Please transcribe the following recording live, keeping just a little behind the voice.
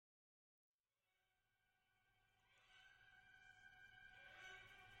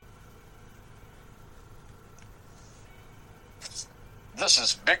This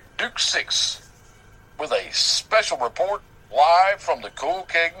is Big Duke 6 with a special report live from the Cool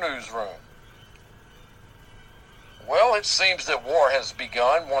Keg newsroom. Well, it seems that war has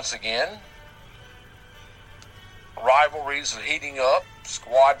begun once again. Rivalries are heating up,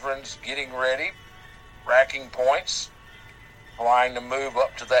 squadrons getting ready, racking points, trying to move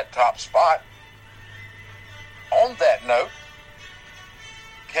up to that top spot. On that note,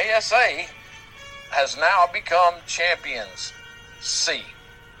 KSA has now become Champions C.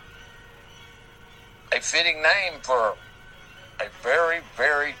 A fitting name for a very,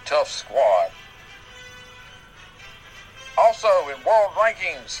 very tough squad. Also, in world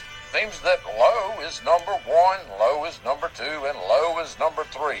rankings, seems that Low is number 1, Low is number 2, and Low is number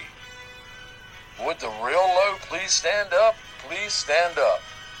 3. Would the real Low please stand up? Please stand up.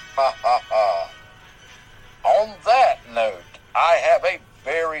 Ha ha ha. On that note, I have a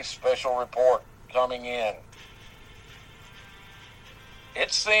very special report coming in.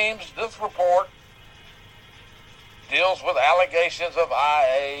 It seems this report deals with allegations of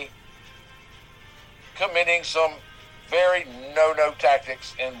IA committing some very no-no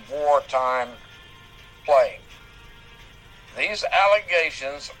tactics in wartime play. These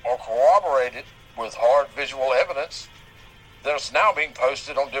allegations are corroborated with hard visual evidence that's now being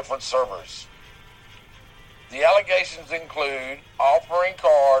posted on different servers. The allegations include offering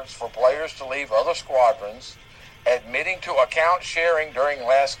cards for players to leave other squadrons, admitting to account sharing during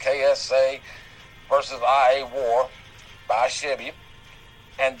last KSA versus IA war by Chevy,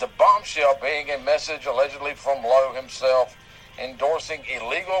 and the bombshell being a message allegedly from Low himself endorsing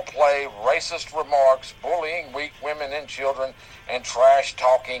illegal play, racist remarks, bullying weak women and children, and trash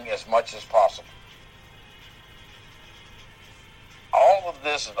talking as much as possible. All of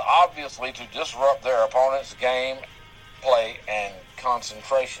this is obviously to disrupt their opponent's game, play, and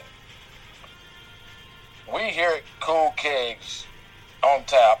concentration. We here at Cool Kegs on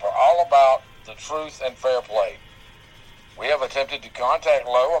Tap are all about the truth and fair play. We have attempted to contact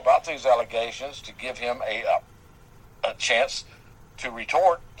Low about these allegations to give him a chance to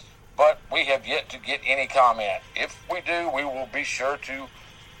retort, but we have yet to get any comment. If we do, we will be sure to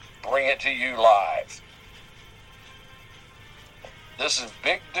bring it to you live. This is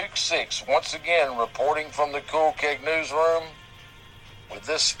Big Duke 6 once again reporting from the Cool Keg newsroom with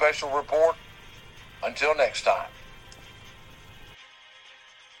this special report. Until next time.